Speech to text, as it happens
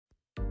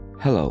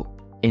Hello,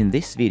 in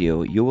this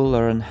video you will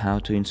learn how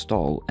to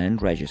install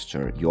and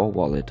register your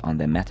wallet on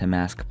the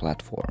MetaMask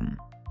platform.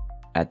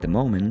 At the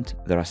moment,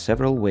 there are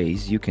several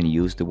ways you can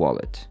use the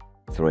wallet,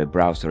 through a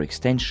browser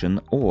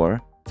extension or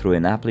through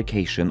an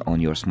application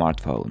on your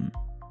smartphone.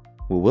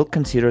 We will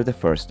consider the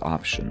first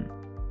option,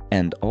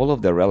 and all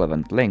of the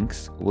relevant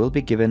links will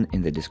be given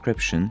in the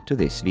description to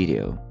this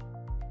video.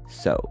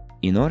 So,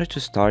 in order to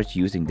start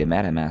using the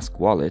MetaMask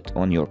wallet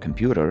on your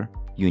computer,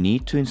 you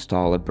need to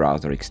install a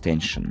browser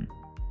extension.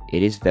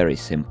 It is very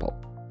simple.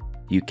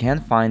 You can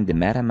find the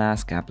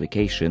MetaMask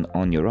application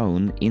on your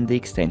own in the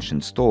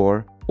extension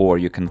store, or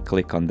you can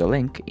click on the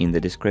link in the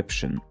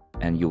description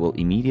and you will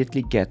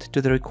immediately get to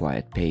the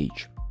required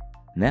page.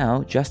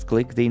 Now just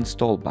click the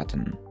install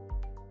button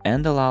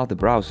and allow the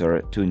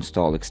browser to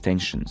install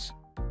extensions.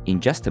 In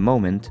just a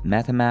moment,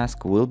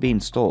 MetaMask will be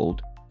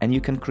installed and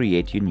you can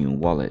create your new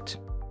wallet.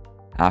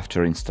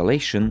 After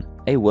installation,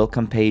 a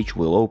welcome page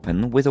will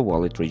open with a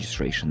wallet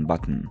registration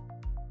button.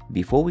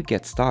 Before we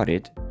get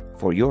started,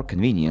 for your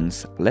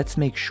convenience, let's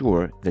make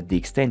sure that the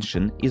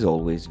extension is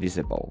always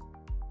visible.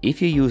 If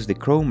you use the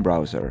Chrome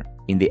browser,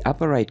 in the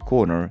upper right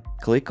corner,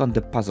 click on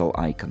the puzzle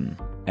icon,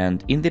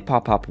 and in the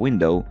pop-up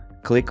window,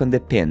 click on the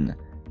pin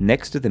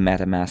next to the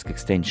MetaMask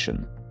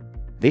extension.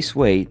 This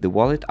way, the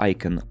wallet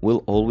icon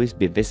will always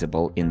be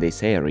visible in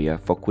this area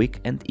for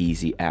quick and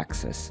easy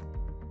access.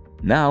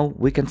 Now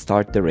we can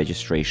start the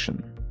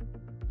registration.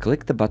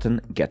 Click the button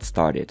Get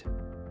Started.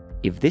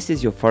 If this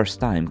is your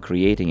first time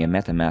creating a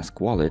MetaMask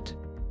wallet,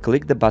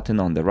 click the button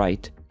on the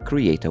right,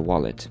 Create a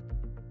Wallet.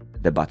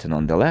 The button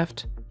on the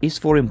left is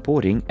for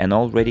importing an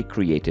already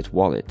created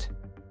wallet.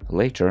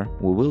 Later,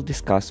 we will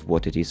discuss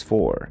what it is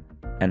for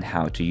and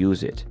how to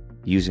use it,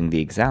 using the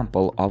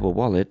example of a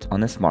wallet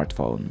on a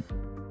smartphone.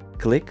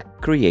 Click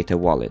Create a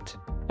Wallet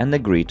and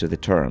agree to the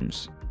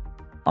terms.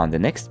 On the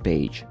next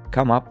page,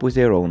 come up with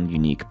your own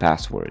unique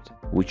password,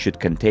 which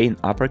should contain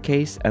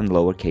uppercase and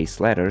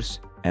lowercase letters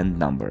and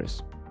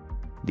numbers.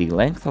 The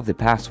length of the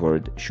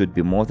password should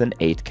be more than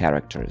 8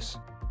 characters.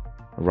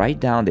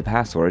 Write down the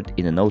password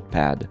in a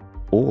notepad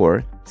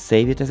or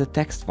save it as a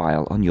text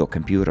file on your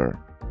computer.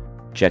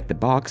 Check the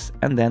box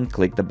and then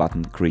click the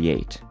button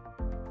Create.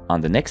 On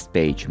the next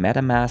page,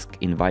 MetaMask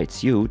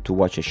invites you to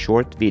watch a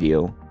short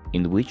video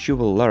in which you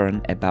will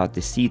learn about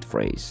the seed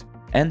phrase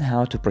and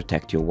how to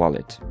protect your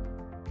wallet.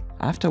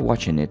 After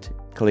watching it,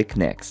 click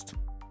Next.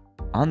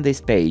 On this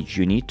page,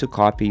 you need to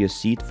copy your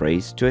seed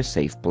phrase to a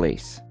safe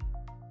place.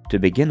 To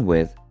begin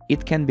with,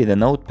 it can be the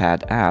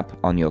Notepad app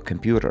on your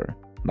computer,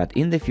 but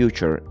in the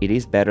future it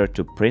is better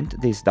to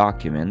print this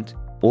document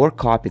or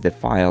copy the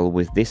file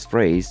with this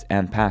phrase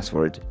and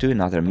password to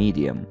another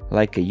medium,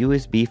 like a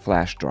USB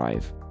flash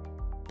drive.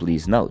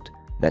 Please note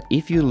that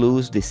if you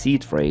lose the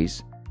seed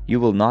phrase,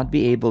 you will not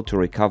be able to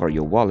recover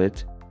your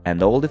wallet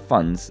and all the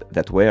funds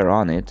that were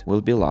on it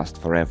will be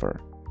lost forever.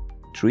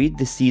 Treat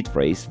the seed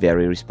phrase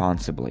very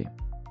responsibly.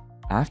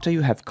 After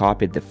you have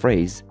copied the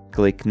phrase,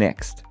 click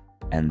Next,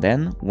 and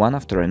then, one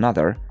after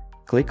another,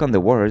 click on the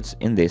words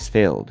in this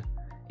field,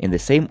 in the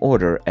same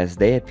order as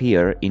they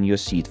appear in your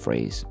seed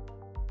phrase.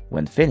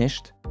 When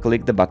finished,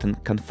 click the button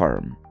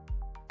Confirm.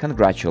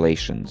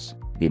 Congratulations!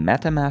 The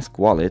MetaMask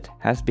wallet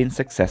has been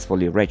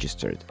successfully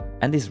registered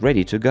and is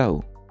ready to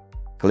go.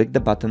 Click the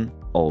button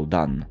All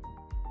Done.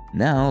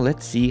 Now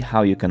let's see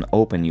how you can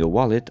open your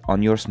wallet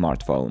on your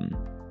smartphone.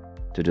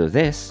 To do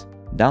this,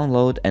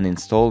 download and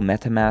install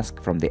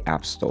MetaMask from the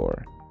App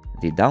Store.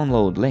 The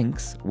download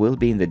links will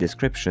be in the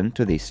description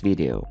to this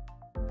video.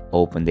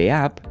 Open the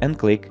app and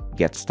click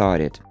Get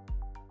Started.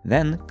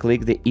 Then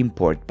click the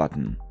Import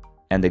button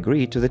and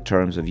agree to the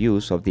terms of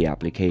use of the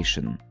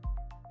application.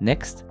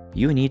 Next,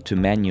 you need to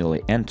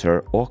manually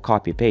enter or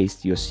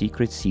copy-paste your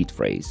secret seed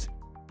phrase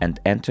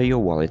and enter your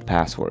wallet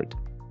password.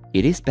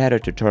 It is better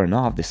to turn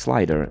off the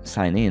slider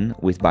Sign in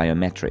with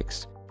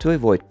biometrics to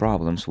avoid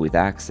problems with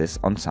access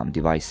on some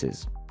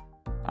devices.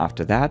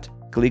 After that,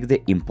 click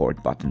the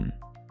Import button.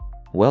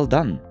 Well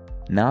done!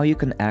 Now you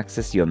can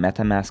access your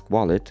MetaMask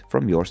wallet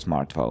from your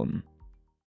smartphone.